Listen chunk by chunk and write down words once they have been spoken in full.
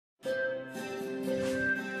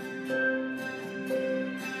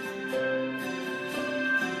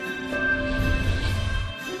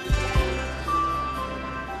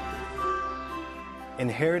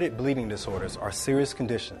Inherited bleeding disorders are serious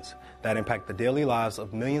conditions that impact the daily lives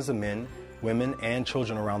of millions of men, women, and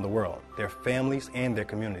children around the world, their families, and their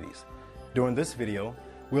communities. During this video,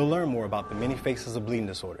 we'll learn more about the many faces of bleeding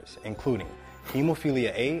disorders, including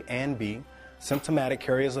hemophilia A and B, symptomatic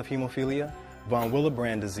carriers of hemophilia, von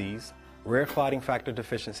Willebrand disease, rare clotting factor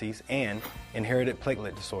deficiencies, and inherited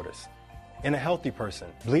platelet disorders. In a healthy person,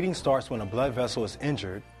 bleeding starts when a blood vessel is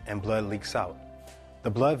injured and blood leaks out. The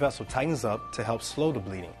blood vessel tightens up to help slow the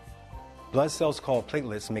bleeding. Blood cells called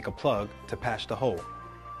platelets make a plug to patch the hole.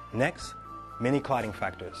 Next, many clotting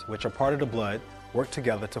factors, which are part of the blood, work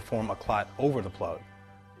together to form a clot over the plug.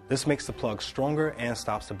 This makes the plug stronger and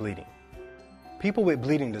stops the bleeding. People with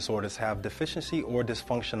bleeding disorders have deficiency or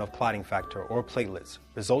dysfunction of clotting factor or platelets,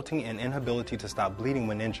 resulting in inability to stop bleeding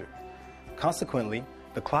when injured. Consequently,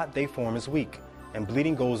 the clot they form is weak, and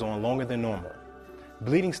bleeding goes on longer than normal.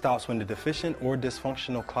 Bleeding stops when the deficient or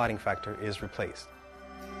dysfunctional clotting factor is replaced.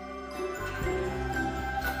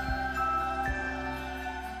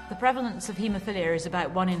 The prevalence of haemophilia is about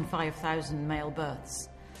 1 in 5,000 male births.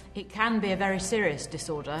 It can be a very serious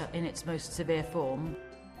disorder in its most severe form.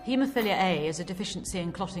 Hemophilia A is a deficiency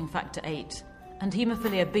in clotting factor 8, and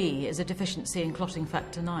hemophilia B is a deficiency in clotting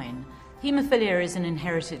factor 9. Hemophilia is an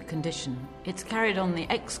inherited condition. It's carried on the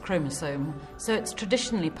X chromosome, so it's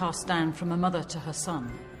traditionally passed down from a mother to her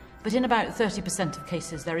son. But in about 30% of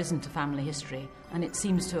cases there isn't a family history, and it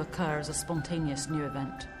seems to occur as a spontaneous new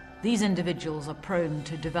event. These individuals are prone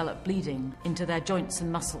to develop bleeding into their joints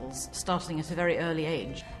and muscles starting at a very early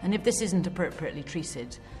age, and if this isn't appropriately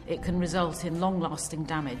treated, it can result in long-lasting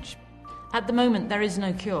damage. At the moment, there is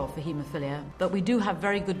no cure for haemophilia, but we do have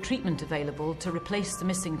very good treatment available to replace the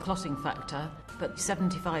missing clotting factor, but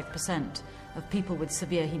 75% of people with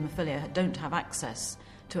severe haemophilia don't have access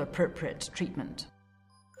to appropriate treatment.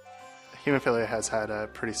 Hemophilia has had a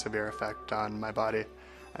pretty severe effect on my body.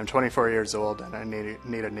 I'm 24 years old and I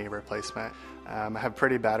need a knee replacement. I have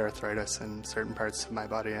pretty bad arthritis in certain parts of my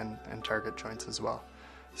body and target joints as well.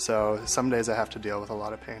 So some days I have to deal with a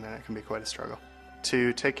lot of pain and it can be quite a struggle.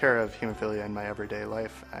 To take care of hemophilia in my everyday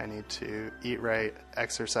life, I need to eat right,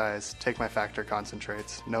 exercise, take my factor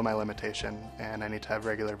concentrates, know my limitation, and I need to have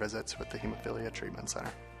regular visits with the Hemophilia Treatment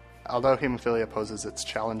Center. Although hemophilia poses its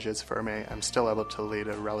challenges for me, I'm still able to lead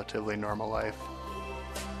a relatively normal life.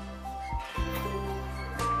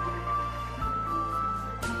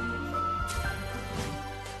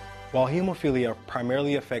 While hemophilia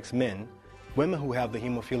primarily affects men, women who have the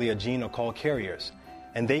hemophilia gene are called carriers,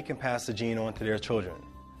 and they can pass the gene on to their children.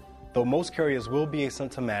 Though most carriers will be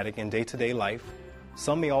asymptomatic in day-to-day life,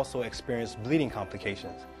 some may also experience bleeding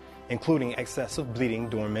complications, including excessive bleeding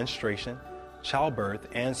during menstruation, childbirth,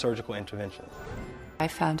 and surgical intervention. I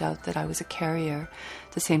found out that I was a carrier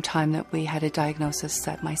the same time that we had a diagnosis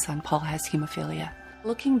that my son Paul has hemophilia.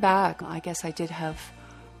 Looking back, I guess I did have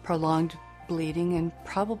prolonged bleeding and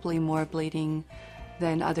probably more bleeding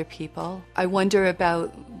than other people. I wonder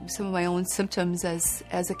about some of my own symptoms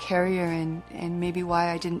as a carrier and maybe why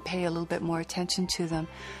I didn't pay a little bit more attention to them.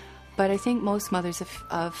 But I think most mothers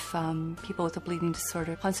of people with a bleeding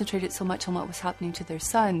disorder concentrated so much on what was happening to their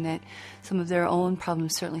son that some of their own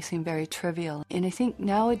problems certainly seem very trivial. And I think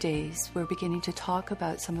nowadays we're beginning to talk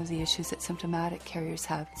about some of the issues that symptomatic carriers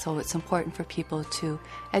have. So it's important for people to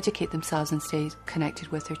educate themselves and stay connected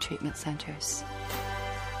with their treatment centers.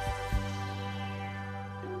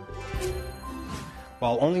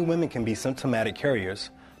 While only women can be symptomatic carriers,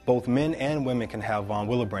 both men and women can have von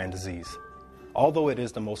Willebrand disease. Although it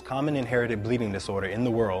is the most common inherited bleeding disorder in the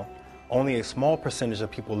world, only a small percentage of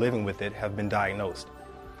people living with it have been diagnosed.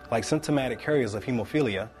 Like symptomatic carriers of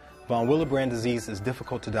hemophilia, von Willebrand disease is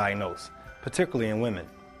difficult to diagnose, particularly in women.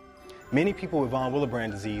 Many people with von Willebrand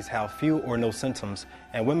disease have few or no symptoms,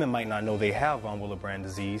 and women might not know they have von Willebrand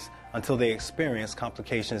disease until they experience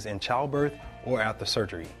complications in childbirth or after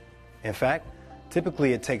surgery. In fact,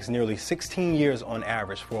 typically it takes nearly 16 years on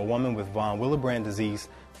average for a woman with von Willebrand disease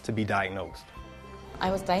to be diagnosed. I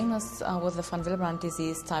was diagnosed with the von Willebrand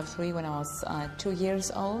disease type 3 when I was 2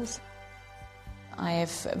 years old. I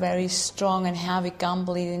have very strong and heavy gum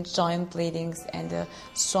bleeding, joint bleedings, and a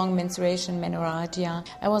strong menstruation, menorrhagia.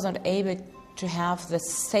 I was not able to have the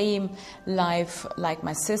same life like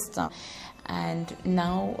my sister. And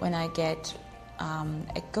now when I get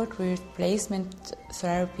a good replacement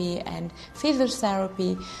therapy and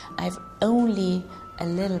physiotherapy, I have only a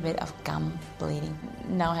little bit of gum bleeding.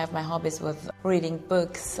 Now I have my hobbies with reading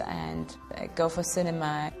books and go for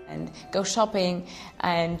cinema and go shopping,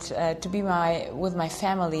 and to be with my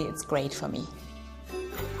family, it's great for me.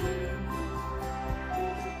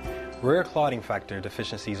 Rare clotting factor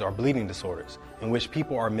deficiencies are bleeding disorders in which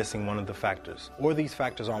people are missing one of the factors, or these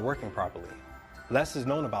factors aren't working properly. Less is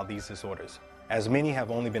known about these disorders, as many have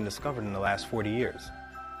only been discovered in the last 40 years.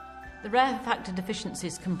 The rare factor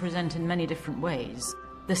deficiencies can present in many different ways.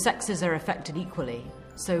 The sexes are affected equally,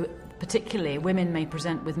 so particularly women may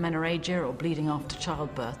present with menorrhagia or bleeding after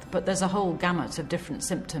childbirth, but there's a whole gamut of different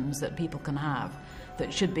symptoms that people can have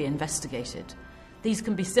that should be investigated. These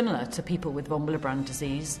can be similar to people with von Willebrand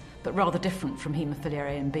disease, but rather different from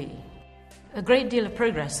haemophilia A and B. A great deal of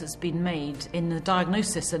progress has been made in the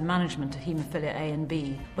diagnosis and management of haemophilia A and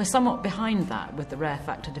B. We're somewhat behind that with the rare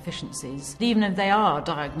factor deficiencies. Even if they are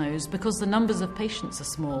diagnosed, because the numbers of patients are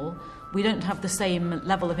small, we don't have the same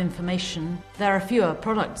level of information. There are fewer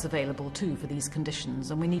products available too for these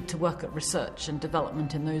conditions, and we need to work at research and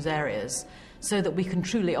development in those areas so that we can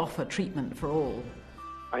truly offer treatment for all.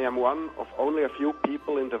 I am one of only a few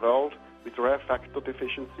people in the world with rare factor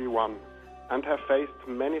deficiency 1 and have faced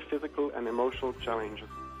many physical and emotional challenges.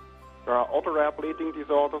 There are other rare bleeding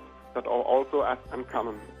disorders that are also as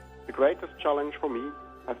uncommon. The greatest challenge for me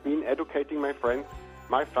has been educating my friends,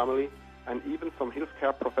 my family, and even some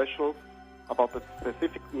healthcare professionals about the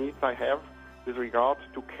specific needs I have with regard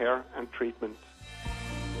to care and treatment.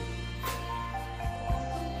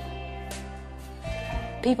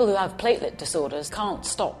 People who have platelet disorders can't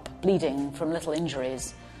stop bleeding from little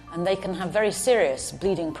injuries, and they can have very serious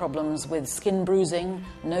bleeding problems with skin bruising,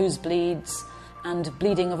 nosebleeds, and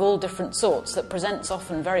bleeding of all different sorts that presents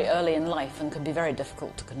often very early in life and can be very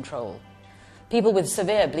difficult to control. People with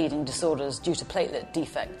severe bleeding disorders due to platelet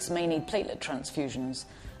defects may need platelet transfusions,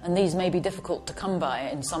 and these may be difficult to come by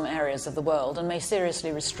in some areas of the world and may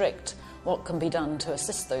seriously restrict what can be done to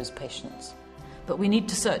assist those patients. But we need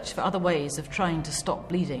to search for other ways of trying to stop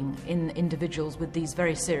bleeding in individuals with these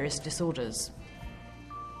very serious disorders.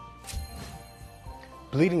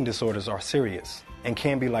 Bleeding disorders are serious and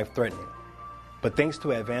can be life-threatening. But thanks to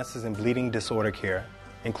advances in bleeding disorder care,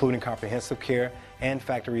 including comprehensive care and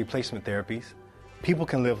factor replacement therapies, people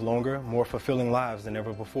can live longer, more fulfilling lives than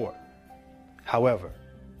ever before. However,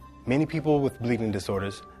 many people with bleeding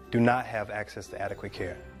disorders do not have access to adequate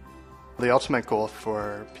care. The ultimate goal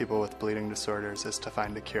for people with bleeding disorders is to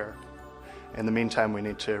find a cure. In the meantime, we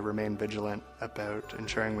need to remain vigilant about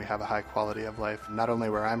ensuring we have a high quality of life, not only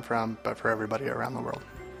where I'm from, but for everybody around the world.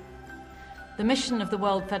 The mission of the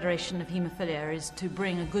World Federation of Haemophilia is to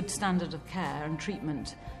bring a good standard of care and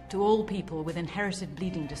treatment to all people with inherited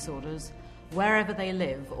bleeding disorders, wherever they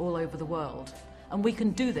live all over the world. And we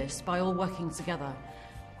can do this by all working together.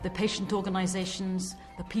 The patient organisations,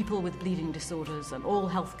 the people with bleeding disorders, and all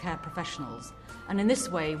healthcare professionals. And in this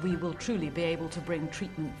way, we will truly be able to bring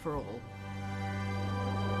treatment for all.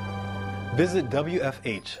 Visit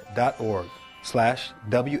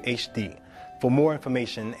wfh.org/WHD for more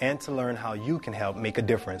information and to learn how you can help make a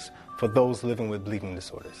difference for those living with bleeding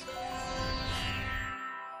disorders.